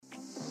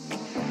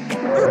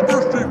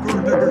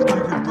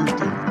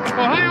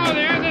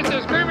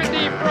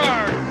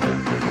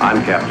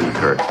I'm Captain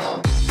Kirk.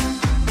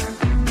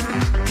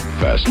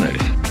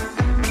 Fascinating.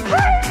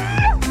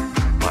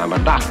 I'm a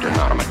doctor,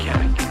 not a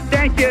mechanic.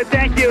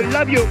 Thank you,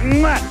 love you.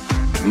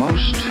 Mwah.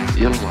 Most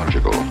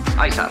illogical.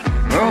 Aye, sir.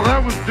 Well,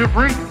 that was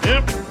different.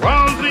 Yep,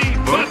 lousy,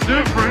 but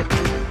different.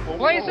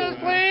 Places,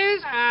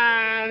 please,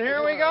 and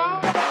here we go.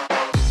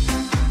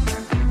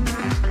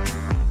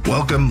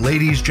 Welcome,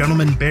 ladies,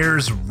 gentlemen,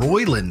 bears,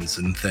 roylands,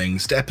 and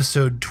things, to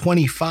episode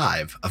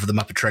 25 of the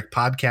Muppet Trek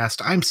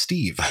podcast. I'm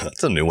Steve.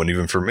 That's a new one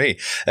even for me.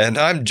 And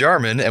I'm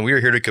Jarman, and we are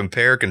here to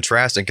compare,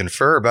 contrast, and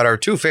confer about our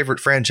two favorite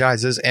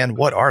franchises. And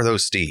what are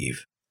those,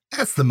 Steve?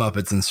 That's the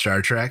Muppets and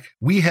Star Trek.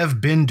 We have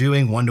been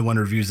doing one-to-one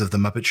reviews of The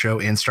Muppet Show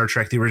and Star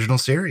Trek, the original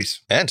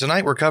series. And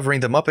tonight we're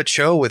covering The Muppet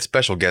Show with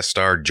special guest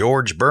star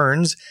George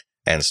Burns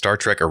and Star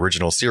Trek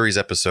original series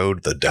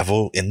episode, The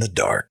Devil in the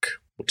Dark,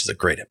 which is a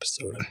great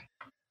episode.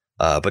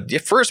 But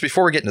first,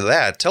 before we get into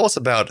that, tell us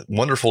about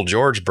wonderful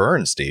George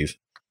Burns, Steve.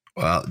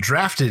 Well,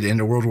 drafted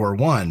into World War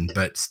I,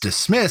 but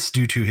dismissed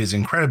due to his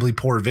incredibly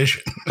poor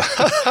vision.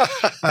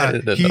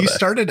 He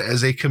started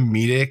as a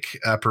comedic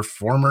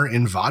performer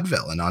in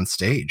vaudeville and on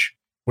stage,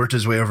 worked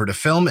his way over to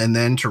film and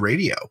then to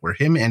radio, where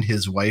him and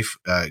his wife,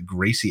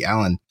 Gracie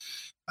Allen,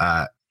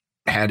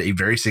 had a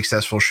very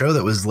successful show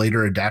that was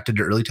later adapted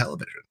to early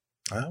television.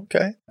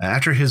 Okay.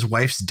 After his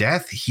wife's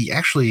death, he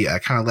actually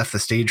kind of left the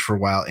stage for a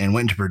while and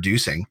went into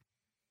producing,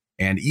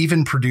 and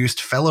even produced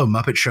fellow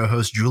Muppet Show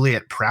host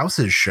Juliet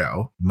Prowse's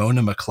show,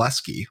 Mona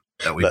McCluskey,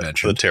 that we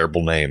mentioned. A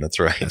terrible name. That's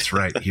right. That's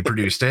right. He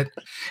produced it.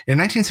 In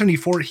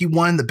 1974, he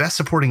won the Best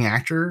Supporting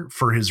Actor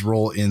for his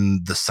role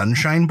in The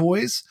Sunshine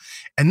Boys.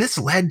 And this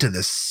led to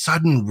this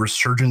sudden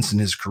resurgence in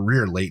his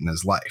career later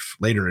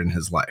in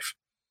his life.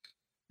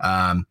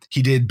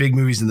 He did big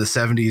movies in the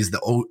 70s,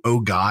 the Oh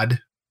God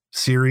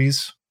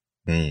series.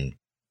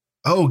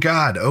 Oh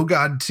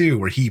God 2,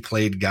 where he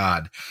played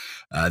God.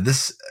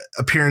 This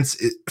appearance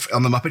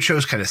on the Muppet Show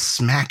is kind of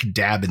smack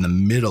dab in the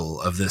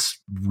middle of this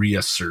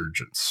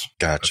resurgence.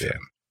 Gotcha.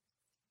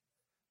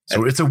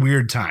 So it's a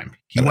weird time.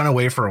 He went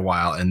away for a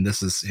while, and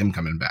this is him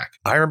coming back.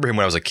 I remember him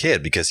when I was a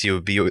kid because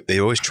they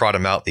always trot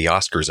him out the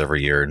Oscars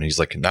every year. And he's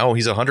like, now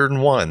he's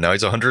 101. Now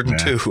he's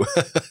 102.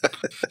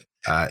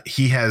 Yeah.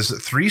 He has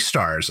 3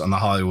 stars on the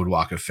Hollywood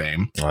Walk of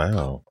Fame.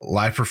 Wow.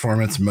 Live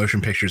performance,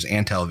 motion pictures,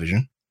 and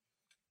television.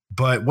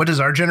 But what does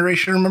our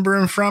generation remember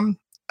him from?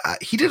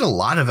 He did a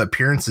lot of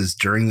appearances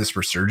during this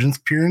resurgence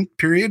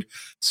period.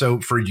 So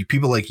for you,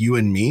 people like you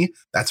and me,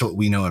 that's what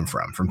we know him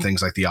from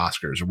things like the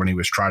Oscars or when he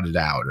was trotted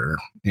out, or,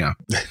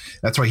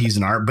 that's why he's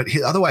an art. But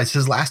otherwise,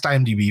 his last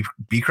IMDb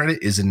credit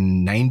is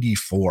in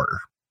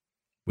 94,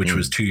 which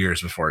was 2 years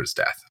before his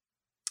death.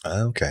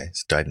 Okay.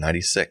 He died in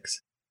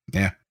 96.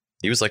 Yeah.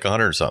 He was like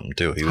 100 something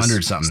too. He was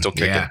 100 something. Still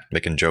kicking,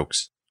 making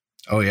jokes.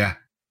 Oh, yeah.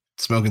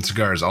 Smoking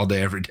cigars all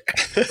day, every day.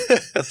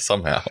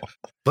 Somehow.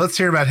 Let's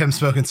hear about him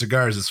smoking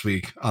cigars this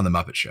week on The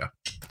Muppet Show.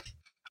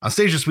 On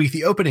stage this week,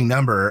 the opening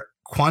number,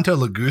 Quanto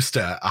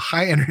Lagusta, a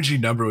high-energy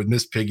number with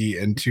Miss Piggy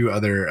and 2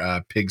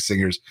 other pig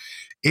singers.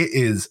 It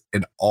is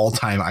an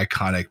all-time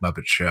iconic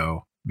Muppet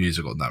Show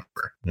musical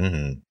number.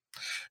 Mm-hmm.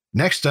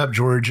 Next up,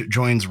 George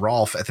joins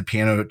Rolf at the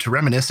piano to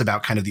reminisce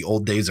about kind of the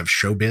old days of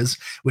showbiz,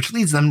 which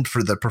leads them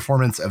for the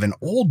performance of an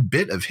old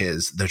bit of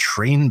his, The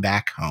Train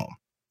Back Home,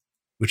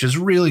 which is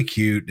really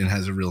cute and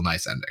has a real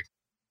nice ending.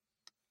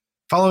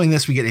 Following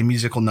this, we get a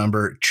musical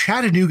number,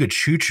 Chattanooga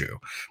Choo Choo,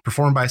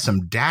 performed by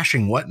some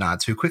dashing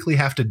whatnots who quickly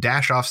have to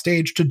dash off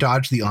stage to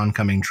dodge the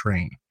oncoming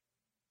train.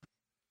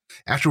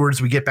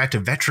 Afterwards, we get back to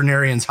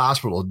Veterinarian's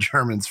Hospital,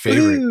 Jarman's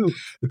favorite. Woo!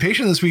 The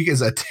patient this week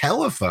is a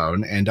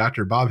telephone, and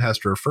Dr. Bob has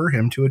to refer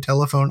him to a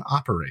telephone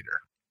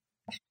operator.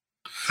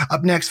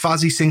 Up next,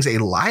 Fozzie sings a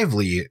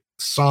lively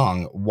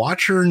song,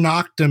 Watcher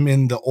Knocked Him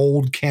in the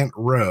Old Kent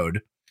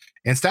Road,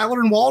 and Statler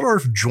and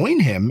Waldorf join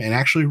him and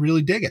actually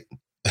really dig it.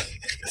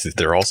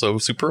 They're also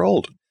super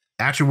old.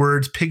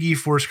 Afterwards, Piggy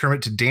forced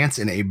Kermit to dance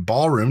in a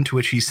ballroom, to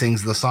which he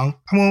sings the song,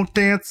 I Won't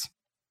Dance.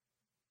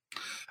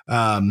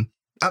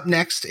 Up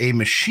next, a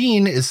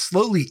machine is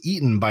slowly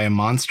eaten by a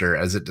monster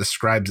as it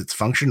describes its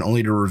function,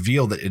 only to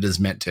reveal that it is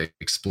meant to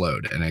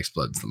explode, and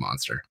explodes the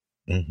monster.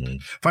 Mm-hmm.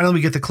 Finally,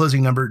 we get the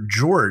closing number.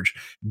 George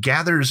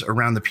gathers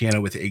around the piano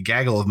with a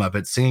gaggle of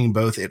Muppets singing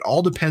both It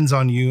All Depends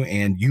on You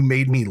and You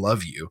Made Me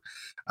Love You.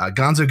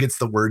 Gonzo gets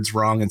the words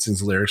wrong and sings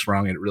the lyrics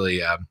wrong. And it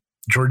really,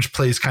 George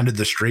plays kind of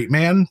the straight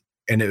man,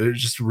 and it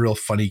was just a real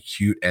funny,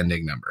 cute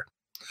ending number.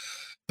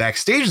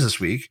 Backstage this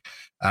week,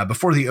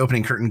 before the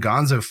opening curtain,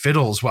 Gonzo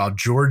fiddles while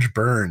George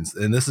burns.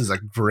 And this is a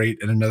great,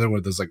 and another one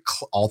of those like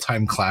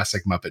all-time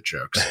classic Muppet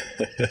jokes.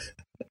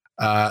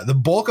 The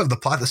bulk of the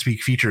plot this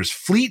week features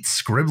Fleet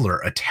Scribbler,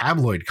 a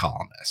tabloid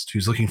columnist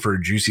who's looking for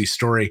a juicy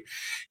story.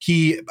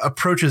 He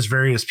approaches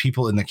various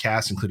people in the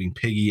cast, including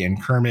Piggy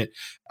and Kermit,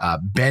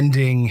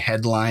 bending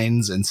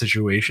headlines and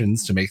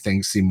situations to make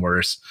things seem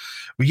worse.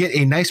 We get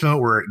a nice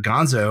moment where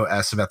Gonzo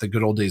asks about the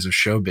good old days of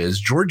showbiz.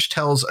 George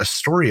tells a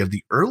story of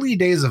the early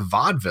days of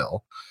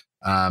vaudeville.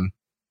 And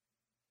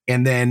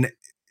then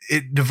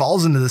it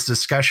devolves into this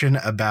discussion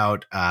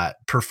about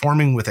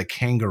performing with a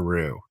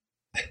kangaroo.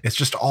 It's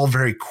just all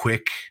very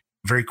quick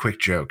very quick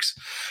jokes.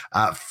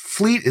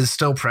 Fleet is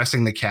still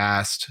pressing the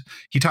cast.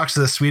 He talks to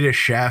the Swedish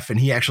chef, and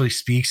he actually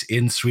speaks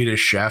in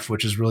Swedish chef,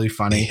 which is really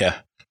funny. Yeah.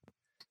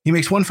 He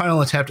makes one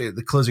final attempt at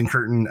the closing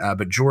curtain,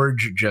 but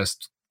George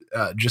just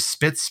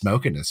spits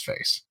smoke in his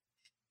face.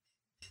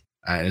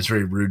 And it's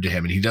very rude to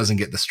him, and he doesn't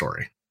get the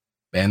story.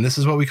 And this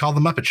is what we call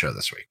the Muppet Show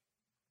this week.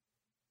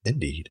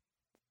 Indeed.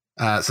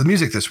 So the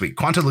music this week,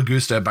 Quanta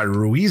Lagusta by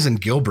Ruiz and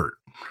Gilbert.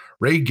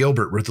 Ray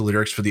Gilbert wrote the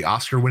lyrics for the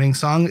Oscar-winning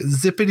song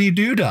Zippity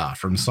Doo-Dah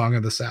from Song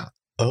of the South.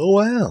 Oh,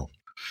 wow.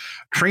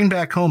 Train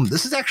Back Home.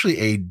 This is actually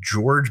a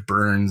George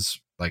Burns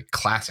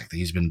classic that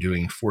he's been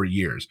doing for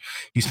years.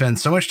 He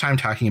spends so much time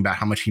talking about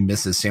how much he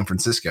misses San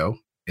Francisco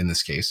in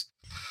this case.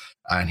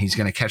 And he's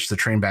going to catch the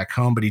train back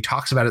home, but he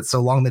talks about it so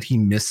long that he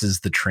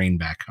misses the train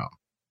back home.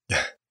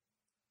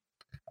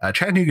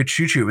 Chattanooga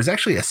Choo Choo. It was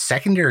actually a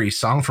secondary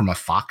song from a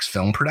Fox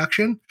film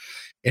production,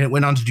 and it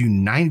went on to do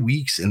 9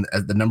 weeks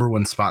at the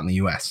 #1 spot in the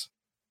U.S.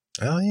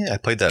 Oh, yeah. I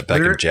played that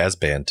back in jazz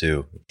band,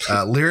 too.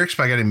 Lyrics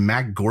by a guy named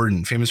Mac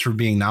Gordon, famous for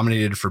being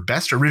nominated for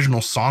Best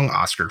Original Song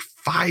Oscar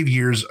 5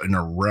 years in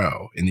a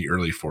row in the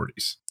early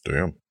 40s.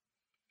 Damn.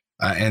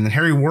 And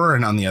Harry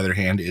Warren, on the other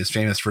hand, is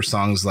famous for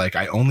songs like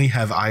I Only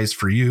Have Eyes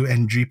for You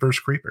and Jeepers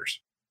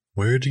Creepers.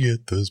 Where'd you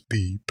get those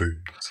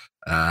beepers?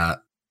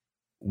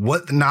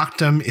 What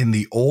Knocked 'Em in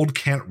the Old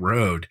Kent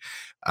Road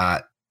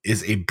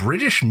is a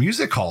British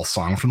music hall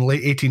song from the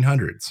late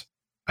 1800s.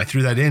 I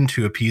threw that in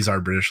to appease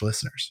our British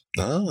listeners.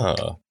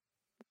 Ah,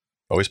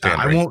 always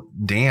pandering. I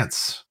Won't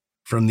Dance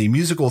from the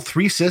musical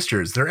Three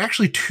Sisters. There are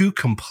actually two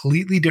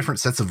completely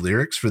different sets of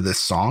lyrics for this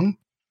song.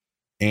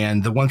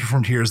 And the one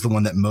performed here is the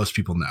one that most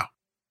people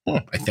know,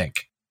 I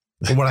think,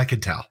 from what I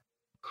could tell.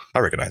 I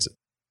recognize it.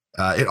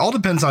 It All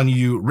Depends on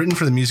You, written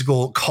for the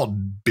musical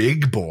called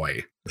Big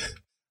Boy,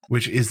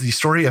 which is the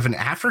story of an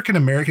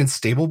African-American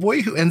stable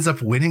boy who ends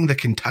up winning the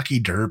Kentucky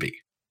Derby.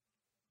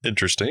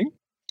 Interesting.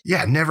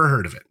 Yeah, never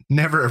heard of it.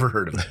 Never, ever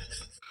heard of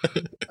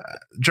it.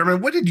 Jeremy,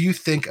 what did you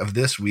think of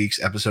this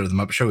week's episode of The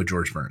Muppet Show with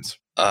George Burns?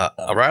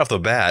 Right off the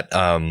bat,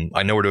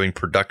 I know we're doing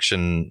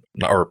production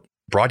or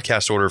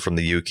broadcast order from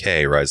the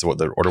UK, right? So what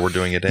the order we're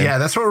doing it in? Yeah,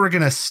 that's what we're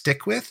going to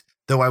stick with,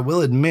 though I will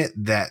admit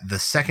that the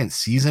second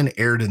season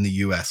aired in the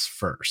US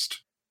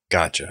first.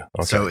 Gotcha.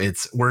 Okay. So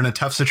we're in a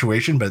tough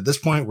situation, but at this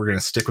point, we're going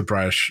to stick with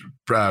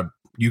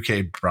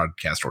UK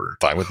broadcast order.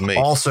 Fine with me.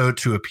 Also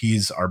to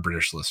appease our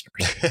British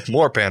listeners.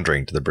 More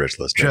pandering to the British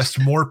listeners. Just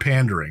more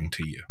pandering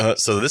to you.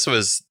 So this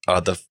was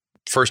the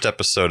first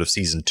episode of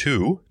season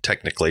 2,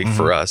 technically,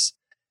 for us.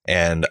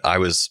 And I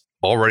was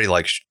already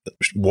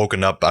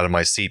woken up out of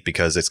my seat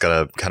because it's got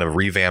a kind of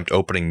revamped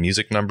opening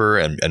music number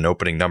and an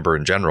opening number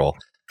in general.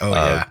 Oh,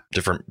 yeah.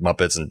 Different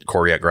Muppets and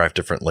choreographed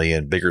differently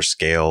and bigger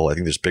scale. I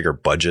think there's bigger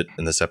budget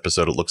in this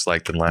episode, it looks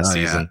like, than last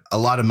season. Yeah.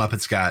 A lot of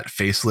Muppets got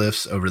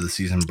facelifts over the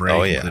season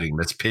break, including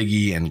Miss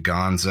Piggy and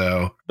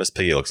Gonzo. Miss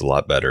Piggy looks a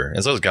lot better.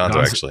 And so does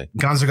Gonzo, actually.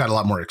 Gonzo got a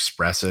lot more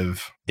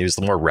expressive. He was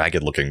more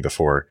ragged looking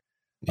before.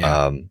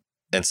 Yeah.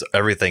 And so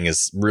everything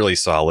is really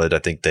solid. I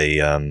think they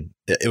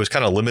it was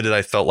kind of limited.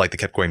 I felt like they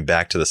kept going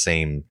back to the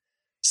same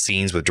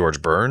scenes with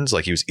George Burns.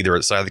 Like he was either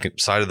at the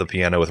side of the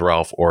piano with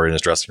Ralph or in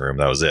his dressing room.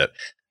 That was it.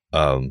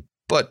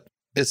 But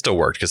it still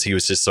worked because he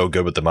was just so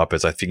good with the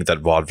Muppets. I think that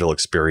vaudeville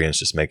experience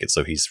just make it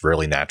so he's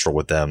really natural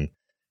with them.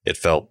 It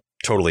flowed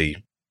really,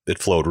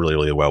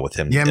 really well with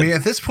him. Yeah, I mean,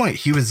 at this point,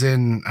 he was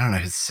in, I don't know,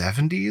 his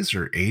 70s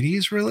or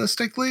 80s,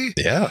 realistically.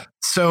 Yeah.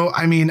 So,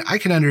 I mean, I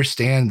can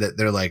understand that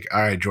they're like,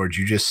 all right, George,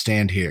 you just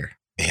stand here.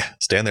 Yeah,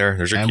 stand there.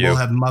 There's your cue. And we'll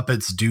have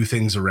Muppets do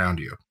things around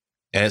you.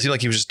 And it seemed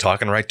like he was just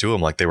talking right to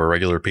him like they were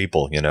regular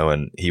people,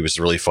 and he was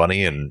really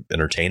funny and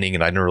entertaining.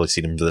 And I'd never really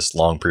seen him for this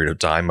long period of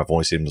time. I've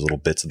only seen him as little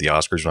bits of the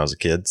Oscars when I was a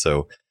kid.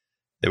 So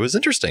it was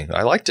interesting.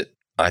 I liked it.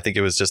 I think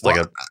it was just like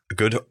a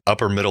good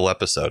upper middle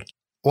episode.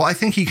 Well, I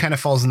think he kind of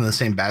falls into the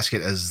same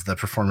basket as the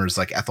performers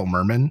like Ethel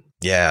Merman.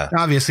 Yeah.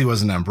 Obviously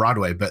wasn't on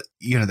Broadway, but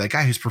that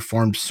guy who's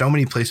performed so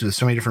many places with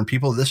so many different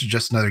people, this is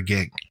just another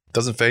gig.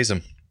 Doesn't faze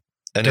him.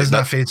 And does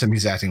not faze him.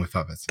 He's acting with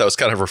puppets. That was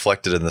kind of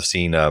reflected in the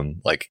scene,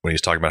 like when he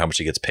was talking about how much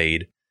he gets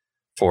paid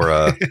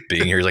for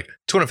being here. He's like,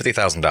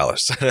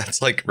 $250,000.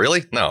 It's like,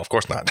 really? No, of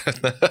course not.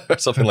 Or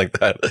something like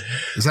that.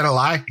 Is that a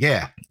lie?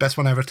 Yeah. Best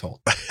one I ever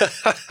told.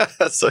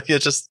 So he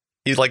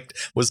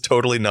was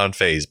totally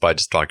non-phased by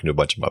just talking to a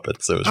bunch of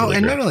Muppets. So it was really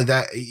and great. Not only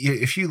that,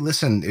 if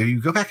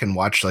you go back and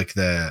watch like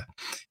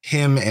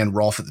him and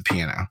Rolf at the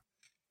piano,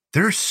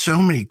 there are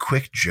so many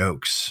quick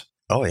jokes.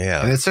 Oh,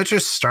 yeah. And it's such a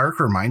stark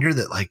reminder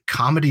that like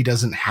comedy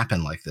doesn't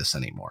happen like this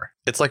anymore.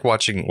 It's like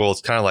watching,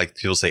 it's kind of like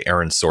people say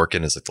Aaron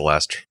Sorkin is like the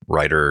last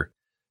writer,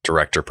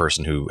 director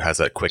person who has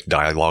that quick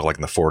dialogue like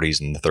in the 40s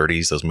and the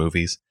 30s, those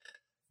movies.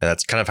 And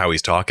that's kind of how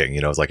he's talking.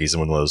 It's like he's in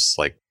one of those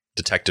like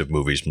detective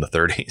movies from the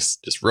 30s,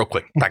 just real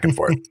quick, back and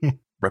forth,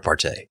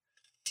 repartee.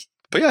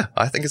 But yeah,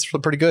 I think it's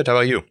pretty good. How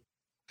about you?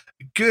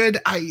 Good.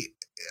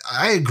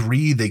 I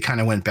agree. They kind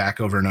of went back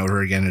over and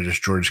over again and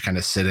just George kind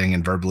of sitting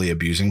and verbally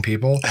abusing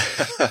people.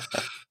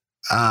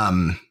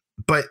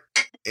 But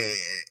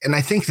and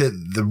I think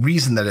that the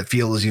reason that it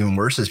feels even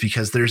worse is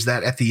because there's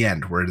that at the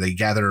end where they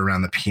gather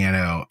around the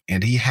piano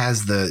and he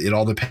has it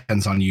all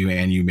depends on you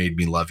and you made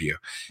me love you.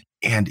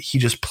 And he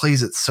just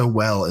plays it so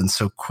well and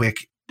so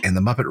quick. And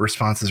the Muppet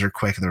responses are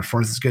quick and the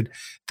performance is good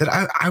that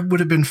I would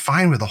have been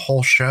fine with a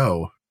whole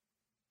show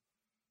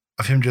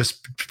of him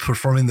just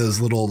performing those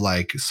little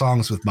like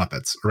songs with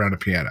Muppets around a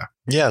piano.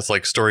 Yeah, it's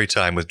like story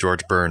time with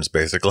George Burns,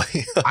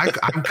 basically. I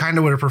kind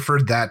of would have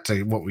preferred that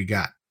to what we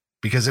got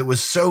because it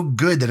was so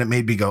good that it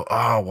made me go,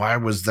 oh, why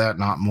was that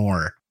not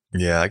more?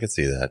 Yeah, I could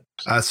see that.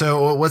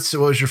 So what was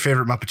your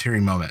favorite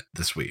Muppeteering moment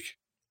this week?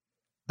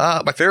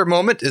 My favorite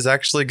moment is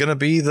actually going to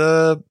be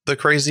the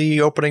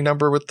crazy opening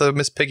number with the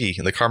Miss Piggy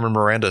and the Carmen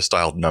Miranda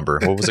styled number.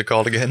 What was it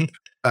called again?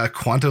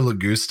 Quanta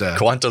Lagusta.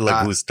 Quanta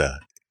Lagusta.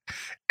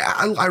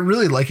 I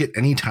really like it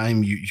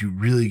anytime you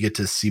really get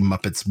to see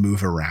Muppets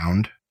move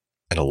around.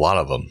 And a lot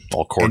of them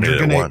all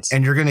coordinated at once.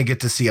 And you're going to get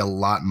to see a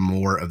lot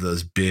more of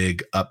those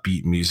big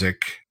upbeat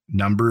music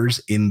numbers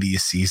in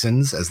these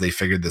seasons as they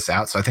figured this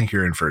out. So I think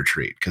you're in for a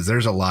treat because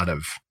there's a lot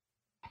of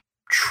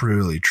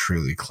truly,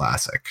 truly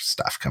classic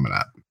stuff coming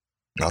up.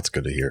 That's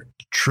good to hear.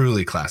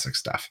 Truly classic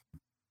stuff.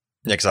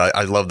 Yeah, because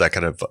I love that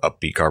kind of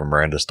upbeat Carmen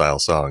Miranda style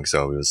song.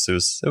 So it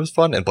was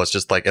fun. And plus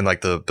just like, and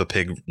like the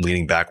pig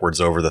leaning backwards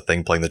over the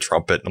thing playing the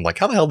trumpet. And I'm like,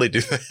 how the hell did they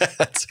do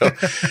that? So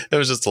it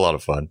was just a lot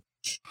of fun.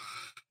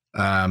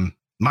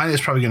 Mine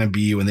is probably going to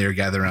be when they were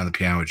gathered around the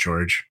piano with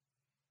George.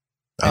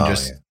 And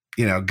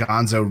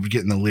Gonzo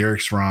getting the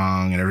lyrics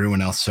wrong and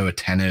everyone else so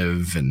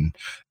attentive. And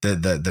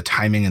the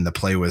timing and the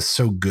play was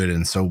so good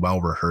and so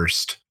well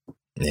rehearsed.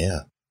 Yeah.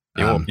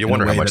 You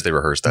wonder how much they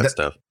rehearsed that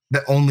stuff.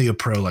 That only a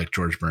pro like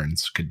George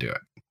Burns could do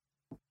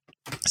it.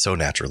 So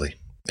naturally.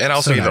 And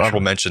also,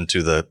 honorable mention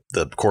to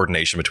the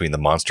coordination between the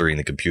monster and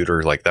the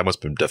computer. Like, that must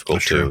have been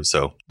difficult too.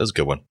 So that was a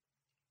good one.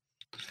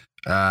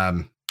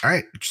 All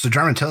right. So,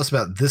 Jarman, tell us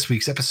about this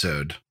week's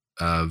episode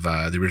of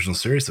the original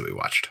series that we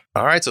watched.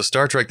 All right. So,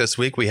 Star Trek this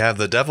week, we have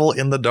The Devil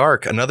in the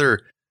Dark, another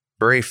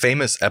very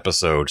famous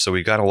episode. So,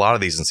 we got a lot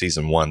of these in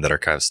season 1 that are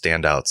kind of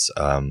standouts.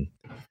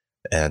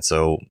 And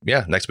so,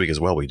 yeah, next week as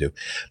well we do.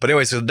 But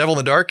anyway, so The Devil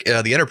in the Dark,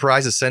 the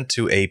Enterprise is sent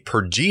to a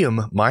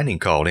Pergium mining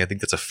colony. I think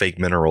that's a fake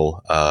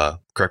mineral.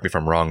 Correct me if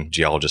I'm wrong,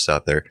 geologists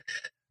out there.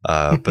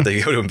 But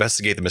they go to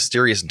investigate the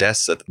mysterious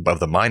deaths of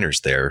the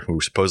miners there who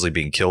are supposedly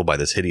being killed by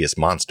this hideous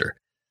monster.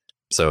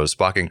 So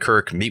Spock and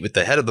Kirk meet with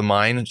the head of the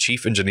mine,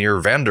 Chief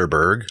Engineer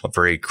Vanderberg, a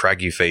very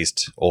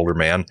craggy-faced older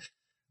man.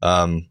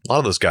 A lot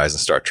of those guys in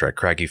Star Trek,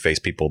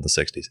 craggy-faced people in the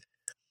 60s.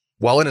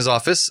 While in his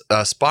office,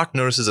 Spock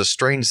notices a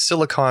strange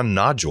silicon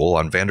nodule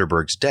on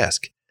Vanderberg's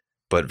desk.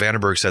 But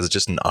Vanderberg says it's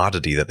just an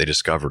oddity that they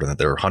discovered and that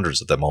there are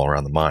hundreds of them all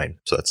around the mine.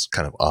 So that's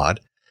kind of odd.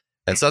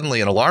 And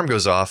suddenly an alarm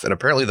goes off, and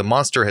apparently the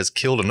monster has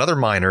killed another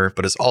miner,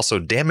 but has also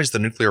damaged the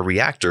nuclear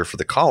reactor for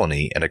the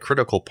colony, and a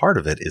critical part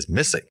of it is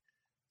missing.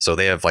 So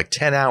they have like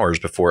 10 hours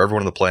before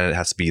everyone on the planet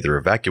has to be either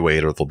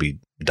evacuated or they'll be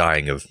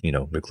dying of,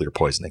 nuclear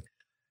poisoning.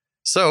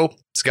 So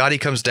Scotty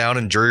comes down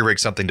and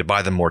jury-rigs something to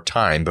buy them more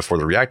time before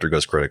the reactor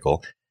goes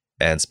critical.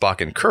 And Spock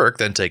and Kirk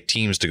then take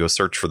teams to go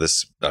search for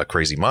this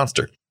crazy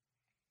monster.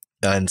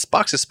 And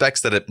Spock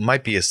suspects that it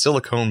might be a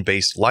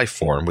silicone-based life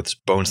form,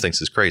 which Bones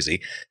thinks is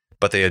crazy,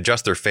 but they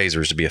adjust their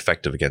phasers to be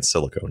effective against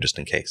silicone, just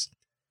in case.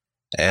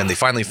 And they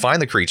finally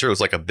find the creature. It was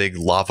like a big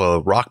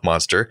lava rock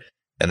monster,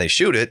 and they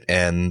shoot it,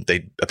 and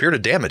they appear to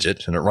damage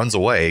it, and it runs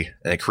away,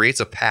 and it creates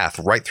a path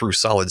right through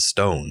solid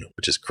stone,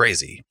 which is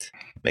crazy.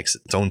 It makes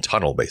its own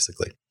tunnel,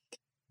 basically.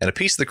 And a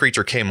piece of the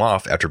creature came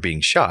off after being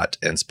shot,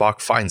 and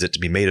Spock finds it to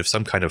be made of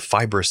some kind of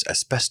fibrous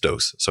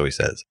asbestos, so he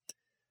says.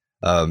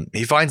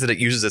 He finds that it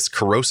uses this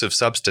corrosive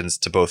substance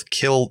to both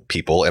kill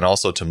people and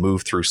also to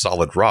move through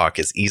solid rock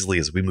as easily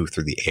as we move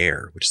through the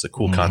air, which is a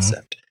cool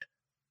concept.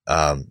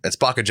 And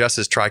Spock adjusts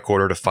his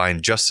tricorder to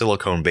find just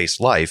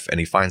silicone-based life, and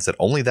he finds that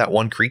only that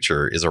one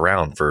creature is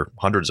around for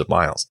hundreds of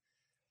miles.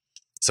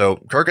 So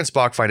Kirk and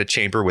Spock find a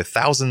chamber with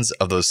thousands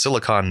of those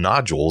silicon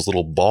nodules,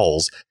 little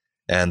balls,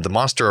 and the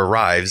monster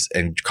arrives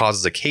and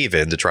causes a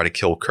cave-in to try to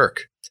kill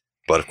Kirk.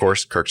 But of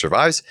course, Kirk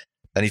survives,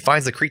 and he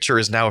finds the creature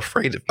is now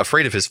afraid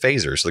of his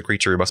phaser, so the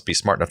creature must be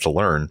smart enough to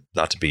learn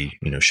not to be,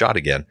 shot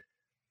again.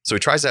 So he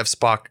tries to have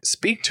Spock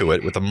speak to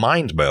it with a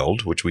mind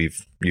meld, which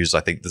we've used,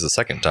 I think this is the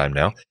second time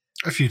now.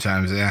 A few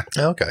times, yeah.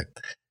 Okay.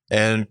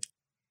 And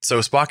so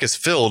Spock is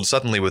filled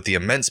suddenly with the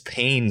immense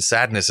pain,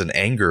 sadness, and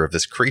anger of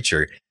this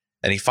creature,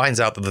 and he finds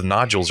out that the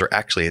nodules are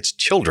actually its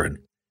children.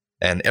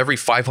 And every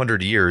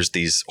 500 years,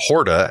 these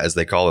Horta, as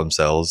they call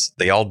themselves,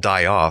 they all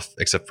die off,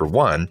 except for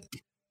one,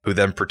 who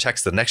then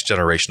protects the next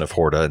generation of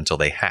Horta until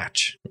they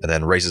hatch, and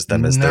then raises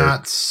them as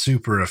Not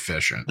super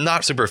efficient.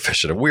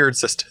 A weird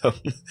system.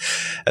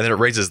 And then it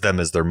raises them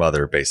as their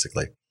mother,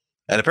 basically.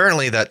 And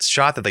apparently that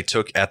shot that they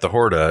took at the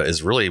Horta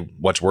is really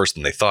much worse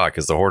than they thought,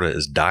 because the Horta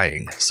is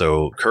dying.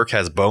 So Kirk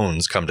has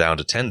Bones come down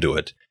to tend to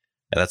it.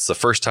 And that's the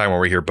first time where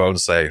we hear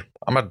Bones say,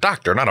 "I'm a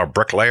doctor, not a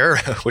bricklayer,"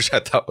 which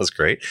I thought was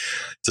great.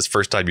 It's his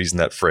first time using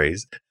that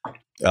phrase.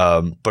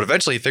 But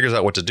eventually he figures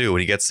out what to do, and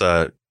he gets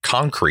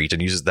concrete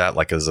and uses that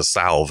like as a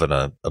salve and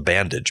a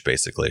bandage,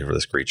 basically, for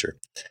this creature.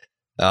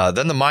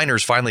 Then the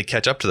miners finally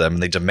catch up to them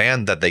and they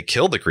demand that they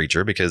kill the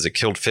creature because it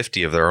killed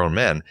 50 of their own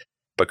men.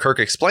 But Kirk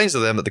explains to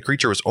them that the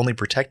creature was only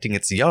protecting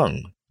its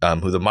young,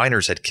 who the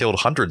miners had killed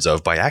hundreds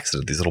of by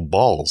accident, these little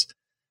balls.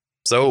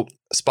 So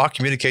Spock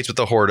communicates with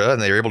the Horta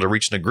and they're able to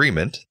reach an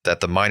agreement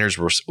that the miners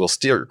will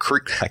steer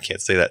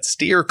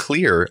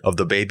clear of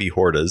the baby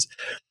Hortas.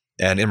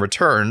 And in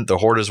return, the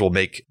Hortas will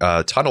make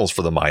tunnels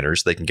for the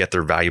miners so they can get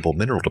their valuable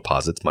mineral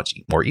deposits much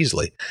more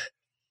easily.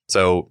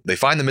 So they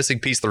find the missing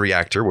piece of the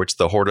reactor, which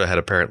the Horta had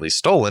apparently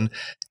stolen,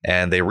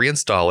 and they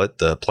reinstall it.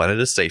 The planet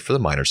is safe for the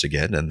miners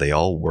again, and they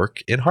all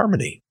work in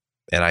harmony.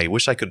 And I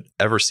wish I could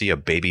ever see a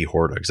baby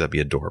Horta because that'd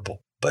be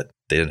adorable. But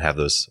they didn't have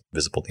those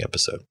visible in the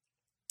episode.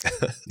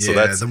 So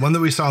that's the one that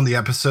we saw in the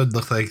episode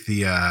looked like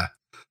the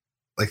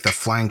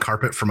flying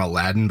carpet from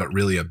Aladdin, but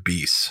really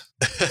obese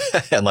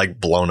and like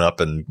blown up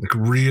and like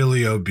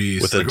really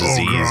obese with a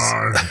disease.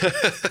 Oh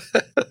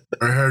God,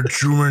 I had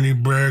too many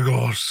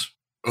bagels.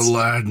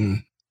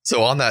 Aladdin.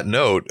 So on that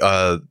note,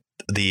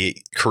 the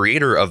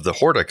creator of the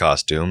Horta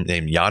costume,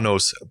 named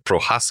Janos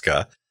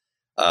Prohaska,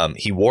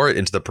 he wore it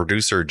into the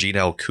producer Gene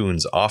L.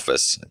 Kuhn's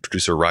office,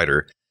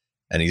 producer-writer,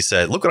 and he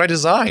said, "Look what I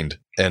designed."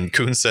 And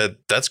Kuhn said,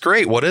 "That's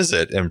great. What is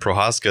it?" And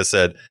Prohaska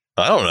said,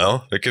 "I don't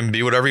know. It can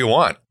be whatever you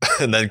want."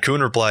 And then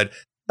Kuhn replied,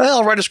 "Well,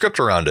 I'll write a script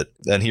around it."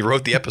 And he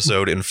wrote the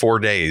episode in 4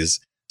 days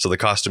so the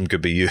costume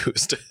could be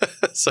used.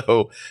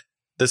 So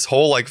this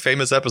whole like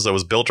famous episode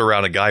was built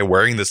around a guy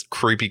wearing this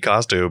creepy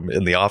costume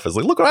in the office.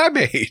 Like, look what I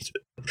made.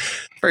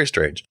 Very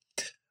strange.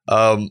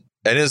 In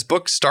his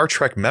book, Star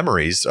Trek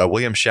Memories,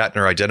 William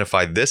Shatner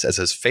identified this as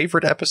his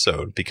favorite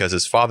episode because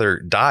his father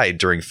died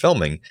during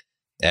filming,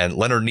 and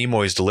Leonard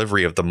Nimoy's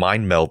delivery of the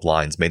mind meld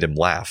lines made him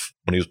laugh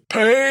when he was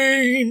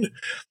pain.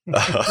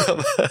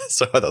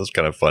 So that was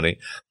kind of funny.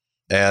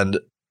 And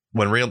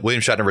when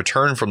William Shatner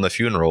returned from the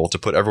funeral to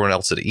put everyone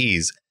else at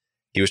ease,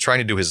 he was trying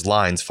to do his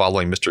lines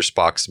following Mr.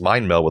 Spock's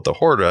mind meld with the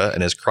Horta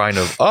and his crying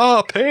of,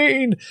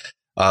 pain.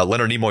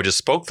 Leonard Nimoy just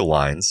spoke the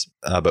lines,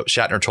 but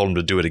Shatner told him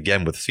to do it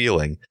again with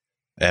feeling.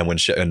 And when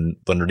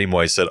Leonard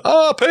Nimoy said,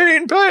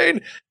 pain, pain,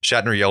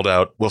 Shatner yelled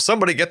out, "Will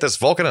somebody get this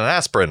Vulcan an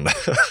aspirin?"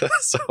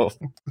 So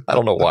I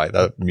don't know why.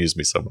 That amused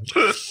me so much.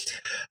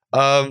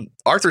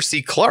 Arthur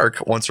C.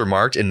 Clarke once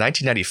remarked in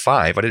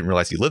 1995, I didn't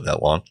realize he lived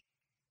that long,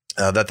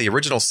 that the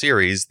original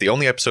series, the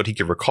only episode he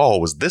could recall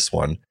was this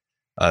one,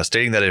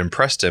 stating that it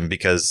impressed him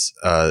because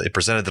it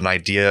presented an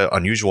idea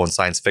unusual in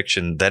science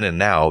fiction then and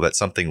now that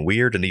something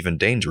weird and even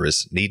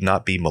dangerous need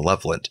not be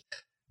malevolent.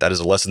 That is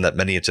a lesson that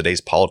many of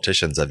today's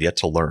politicians have yet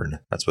to learn.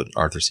 That's what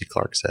Arthur C.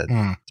 Clarke said.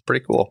 It's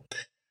pretty cool.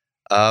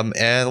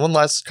 And one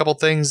last couple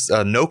things.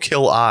 No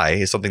Kill Eye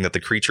is something that the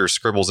creature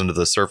scribbles into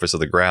the surface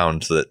of the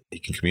ground so that he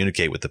can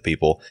communicate with the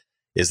people,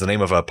 is the name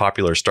of a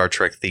popular Star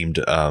Trek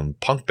themed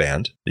punk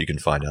band you can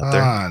find out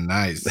there.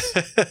 Nice.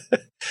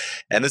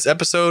 And this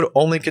episode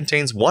only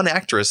contains one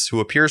actress who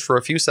appears for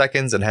a few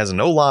seconds and has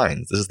no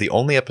lines. This is the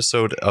only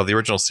episode of the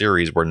original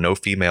series where no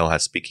female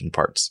has speaking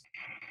parts.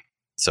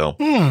 So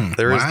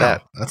there is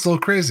that. That's a little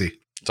crazy.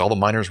 It's all the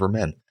miners were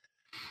men.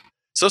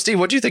 So, Steve,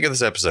 what do you think of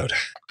this episode?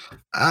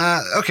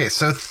 Okay,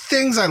 so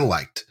things I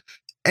liked.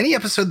 Any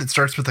episode that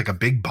starts with like a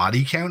big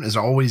body count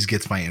always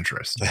gets my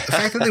interest. The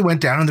fact that they went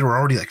down and there were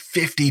already like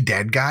 50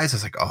 dead guys, I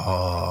was like,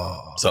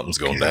 something's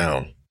going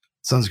down.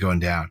 Something's going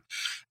down.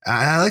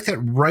 I like that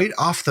right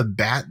off the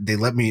bat, they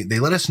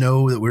let us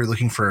know that we were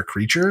looking for a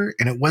creature,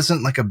 and it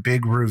wasn't like a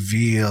big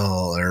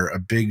reveal or a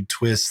big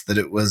twist that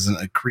it wasn't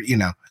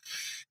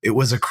it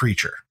was a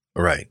creature.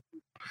 Right.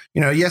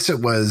 Yes,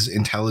 it was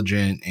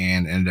intelligent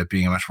and ended up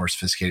being a much more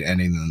sophisticated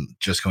ending than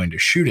just going to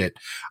shoot it.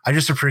 I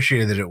just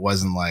appreciated that it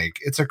wasn't like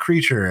it's a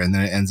creature and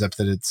then it ends up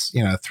that it's,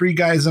 3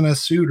 guys in a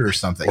suit or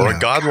something. Or a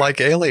godlike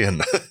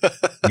alien.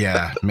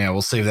 Yeah, man,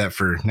 we'll save that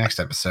for next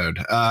episode.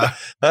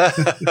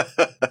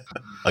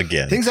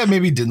 Again. Things I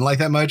maybe didn't like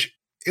that much.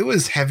 It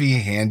was heavy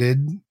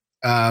handed.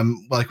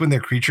 Like when their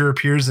creature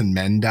appears and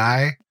men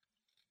die.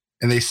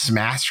 And they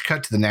smash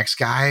cut to the next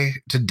guy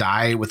to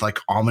die with like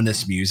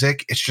ominous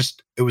music.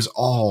 It was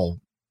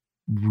all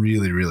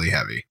really, really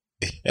heavy.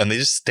 And they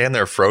just stand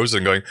there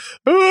frozen going,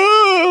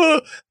 "Ah!"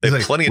 They have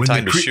like, plenty of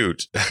time to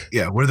shoot.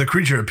 Yeah. Where the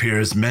creature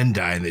appears, men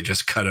die, and they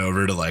just cut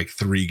over to like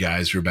 3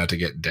 guys who are about to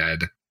get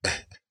dead.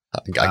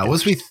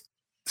 Once we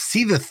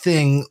see the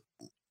thing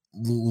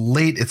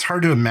late, it's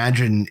hard to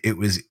imagine it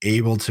was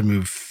able to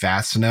move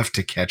fast enough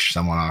to catch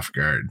someone off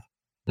guard.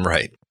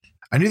 Right.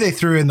 I knew they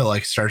threw in the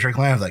like Star Trek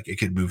line of like it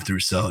could move through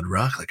solid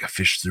rock like a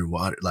fish through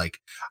water. Like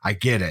I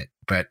get it,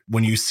 but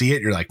when you see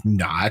it, you're like,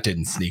 nah, it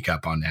didn't sneak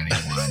up on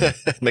anyone.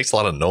 It makes a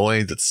lot of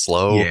noise. It's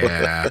slow.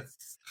 Yeah.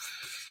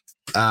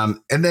 And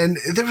then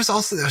there was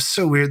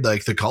so weird.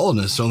 Like the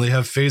colonists only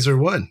have phaser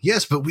 1.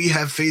 Yes, but we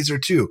have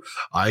phaser 2.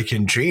 I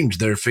can change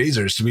their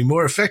phasers to be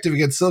more effective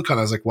against Silicon.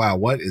 I was like, wow,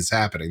 what is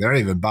happening? They're not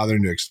even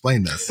bothering to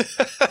explain this.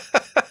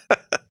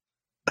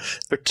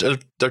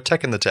 They're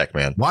tech in the tech,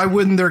 man. Why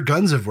wouldn't their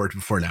guns have worked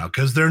before now?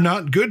 Because they're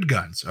not good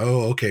guns.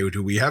 Oh, okay.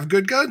 Do we have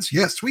good guns?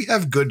 Yes, we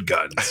have good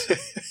guns.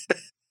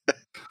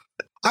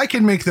 I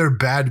can make their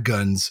bad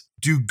guns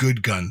do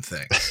good gun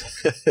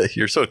things.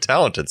 You're so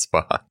talented,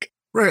 Spock.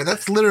 Right.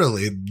 That's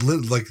literally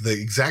like the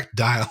exact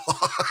dialogue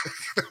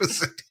that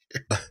was in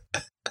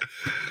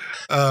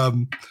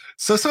here.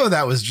 So some of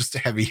that was just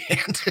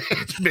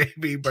heavy-handed.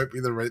 Maybe might be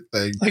the right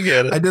thing. I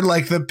get it. I did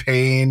like the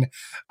pain.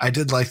 I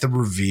did like the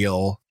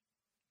reveal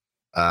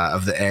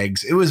of the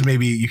eggs. It was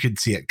maybe you could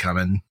see it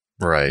coming.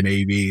 Right.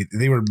 Maybe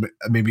they were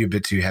maybe a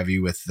bit too heavy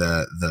with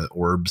the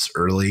orbs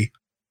early.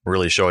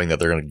 Really showing that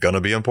they're going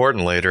to be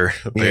important later.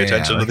 Pay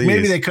attention to these.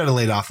 Maybe they could have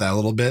laid off that a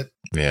little bit.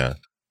 Yeah.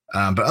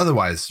 But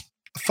otherwise,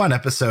 a fun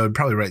episode,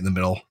 probably right in the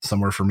middle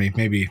somewhere for me.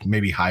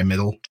 Maybe high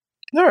middle.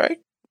 All right.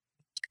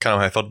 Kind of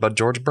how I felt about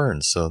George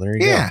Burns. So there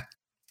you go.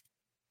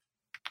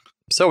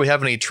 So we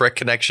have any Trek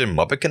connection,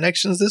 Muppet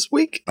connections this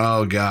week?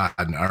 Oh, God.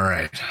 All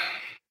right.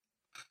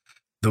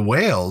 The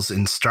whales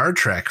in Star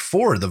Trek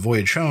IV, The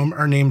Voyage Home,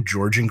 are named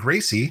George and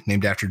Gracie,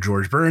 named after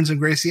George Burns and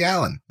Gracie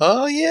Allen.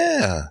 Oh,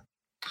 yeah.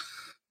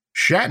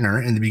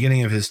 Shatner, in the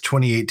beginning of his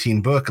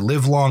 2018 book,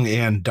 Live Long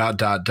and ...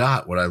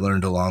 What I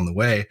Learned Along the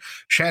Way,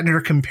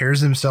 Shatner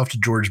compares himself to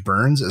George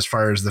Burns as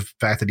far as the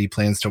fact that he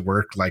plans to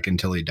work like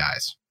until he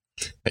dies.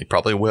 He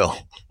probably will.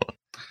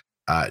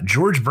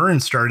 George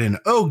Burns starred in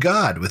Oh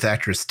God with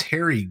actress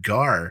Terry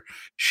Garr.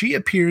 She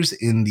appears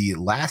in the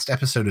last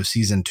episode of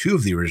season 2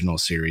 of the original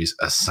series,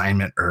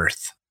 Assignment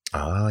Earth.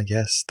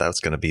 Yes, that's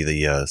going to be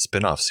the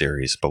spin-off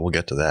series, but we'll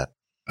get to that.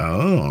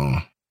 Oh.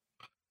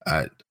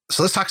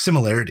 So let's talk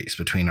similarities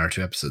between our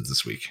two episodes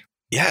this week.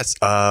 Yes,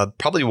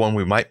 probably one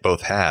we might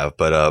both have,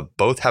 but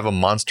both have a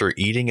monster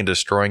eating and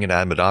destroying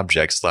inanimate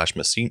objects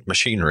 /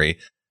 machinery,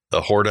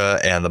 the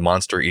Horta and the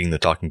monster eating the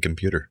talking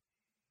computer.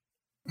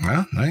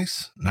 Well,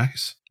 nice.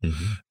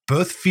 Mm-hmm.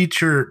 Both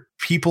feature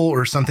people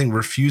or something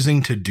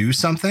refusing to do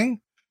something.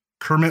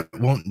 Kermit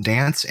won't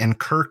dance and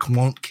Kirk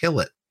won't kill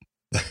it.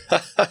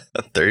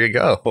 There you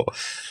go.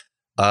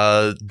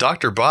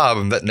 Dr. Bob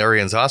in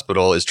Veterinarian's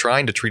Hospital is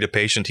trying to treat a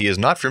patient he is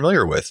not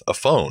familiar with, a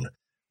phone,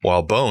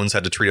 while Bones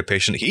had to treat a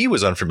patient he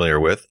was unfamiliar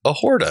with, a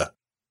Horta.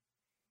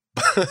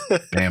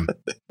 Damn.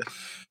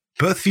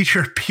 Both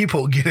feature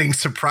people getting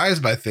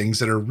surprised by things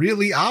that are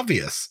really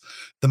obvious.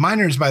 The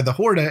miners by the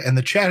Horta and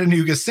the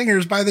Chattanooga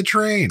Singers by the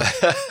train.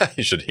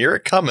 You should hear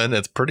it coming.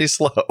 It's pretty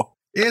slow.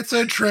 It's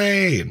a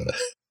train.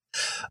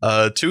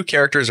 Two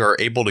characters are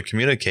able to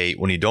communicate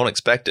when you don't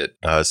expect it.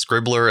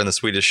 Scribbler and the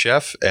Swedish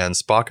Chef and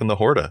Spock and the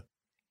Horta.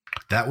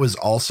 That was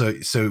also,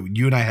 so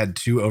you and I had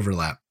 2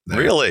 overlap there.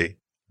 Really?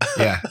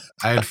 Yeah.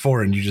 I had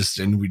 4 and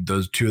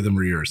those 2 of them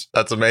were yours.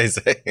 That's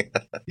amazing.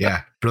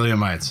 Yeah. Brilliant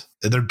minds.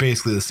 They're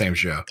basically the same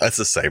show. That's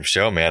the same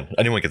show, man.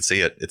 Anyone can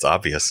see it. It's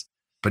obvious.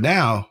 But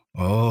now,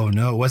 oh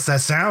no, what's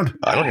that sound?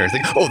 I don't hear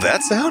anything. Oh,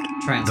 that sound?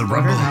 The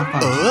rumble.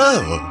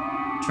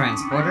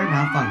 Transporter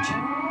malfunction.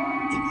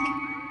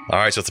 All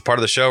right, so it's a part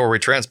of the show where we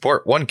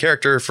transport one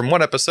character from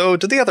one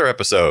episode to the other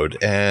episode.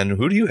 And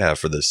who do you have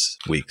for this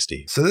week,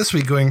 Steve? So this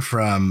week, going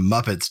from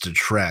Muppets to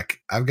Trek,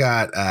 I've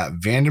got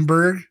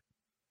Vandenberg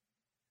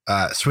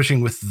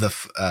switching with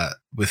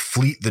with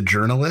Fleet the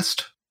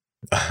journalist,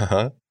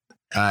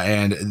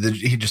 and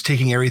he just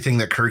taking everything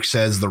that Kirk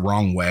says the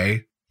wrong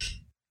way.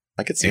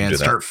 I could see him do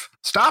that.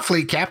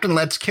 Starfleet Captain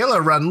lets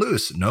Killer run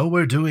loose. No,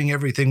 we're doing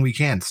everything we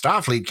can.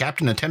 Starfleet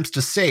Captain attempts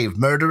to save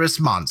murderous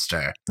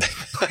monster.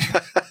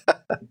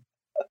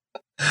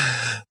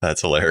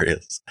 That's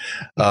hilarious.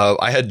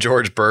 I had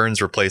George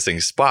Burns replacing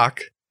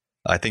Spock.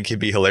 I think he'd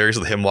be hilarious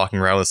with him walking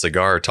around with a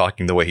cigar,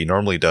 talking the way he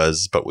normally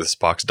does, but with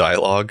Spock's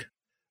dialogue.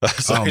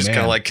 So he's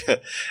kind of like,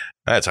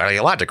 that's highly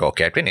illogical,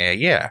 Captain.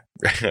 Yeah.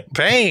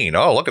 Pain.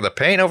 Oh, look at the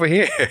pain over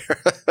here.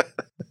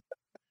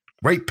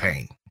 Great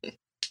pain.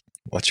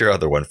 What's your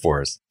other one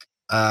for us?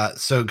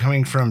 So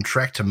coming from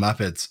Trek to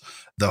Muppets,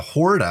 the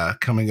Horta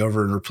coming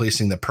over and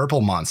replacing the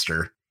purple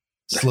monster,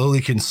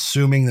 slowly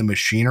consuming the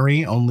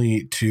machinery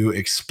only to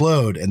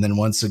explode and then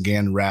once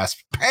again rasp,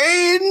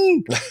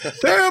 pain!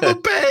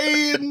 Terrible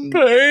pain!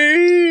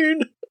 Pain!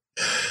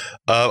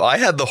 I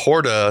had the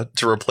Horta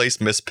to replace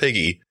Miss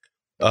Piggy.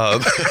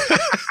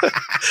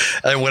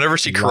 And whenever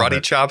she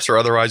karate chops or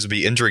otherwise would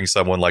be injuring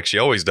someone like she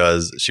always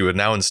does, she would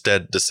now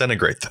instead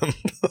disintegrate them.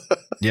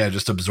 Yeah,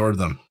 just absorb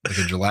them like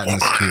a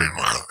gelatinous cube.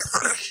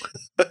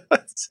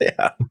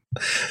 Yeah.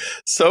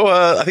 So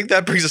I think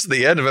that brings us to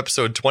the end of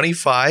episode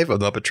 25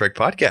 of the Muppet Trek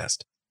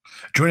podcast.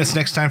 Join us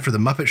next time for The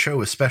Muppet Show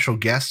with special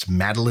guest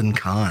Madeline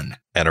Kahn.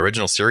 An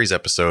original series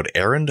episode,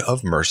 Errand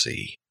of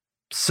Mercy.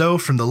 So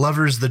from the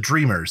lovers, the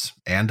dreamers,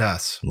 and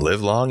us.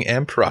 Live long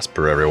and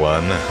prosper,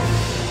 everyone.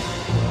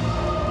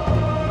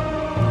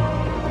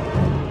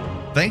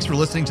 Thanks for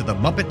listening to the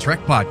Muppet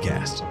Trek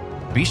podcast.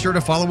 Be sure to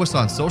follow us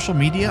on social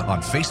media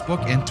on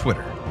Facebook and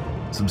Twitter.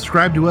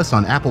 Subscribe to us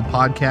on Apple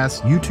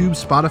Podcasts, YouTube,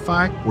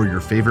 Spotify, or your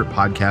favorite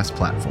podcast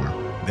platform.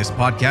 This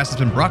podcast has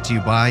been brought to you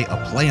by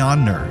A Play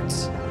on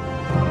Nerds.